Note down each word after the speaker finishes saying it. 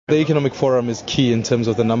The Economic Forum is key in terms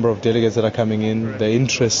of the number of delegates that are coming in, the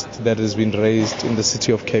interest that has been raised in the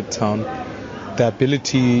city of Cape Town, the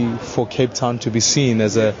ability for Cape Town to be seen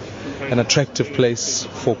as an attractive place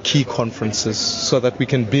for key conferences so that we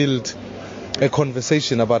can build a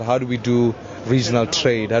conversation about how do we do regional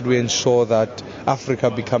trade, how do we ensure that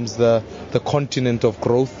Africa becomes the continent of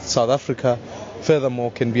growth. South Africa,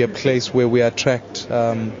 furthermore, can be a place where we attract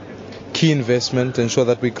key investment, ensure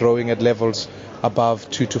that we're growing at levels above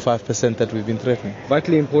 2 to 5% that we've been threatening.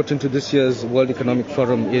 Vitally important to this year's World Economic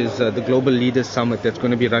Forum is the Global Leaders Summit that's going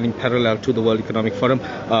to be running parallel to the World Economic Forum,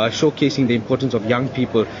 showcasing the importance of young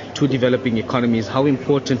people to developing economies. How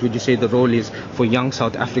important would you say the role is for young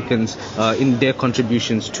South Africans in their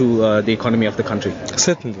contributions to the economy of the country?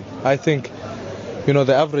 Certainly. I think,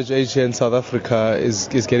 the average age here in South Africa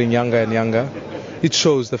is getting younger and younger. It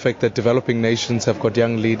shows the fact that developing nations have got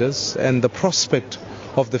young leaders, and the prospect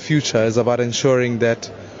of the future is about ensuring that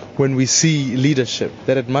when we see leadership,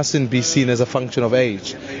 that it mustn't be seen as a function of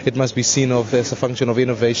age. It must be seen as a function of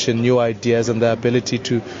innovation, new ideas, and the ability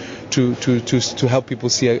to help people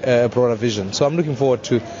see a broader vision. So I'm looking forward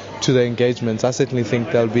to the engagements. I certainly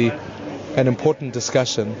think there'll be an important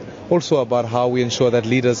discussion also about how we ensure that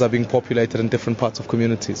leaders are being populated in different parts of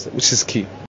communities, which is key.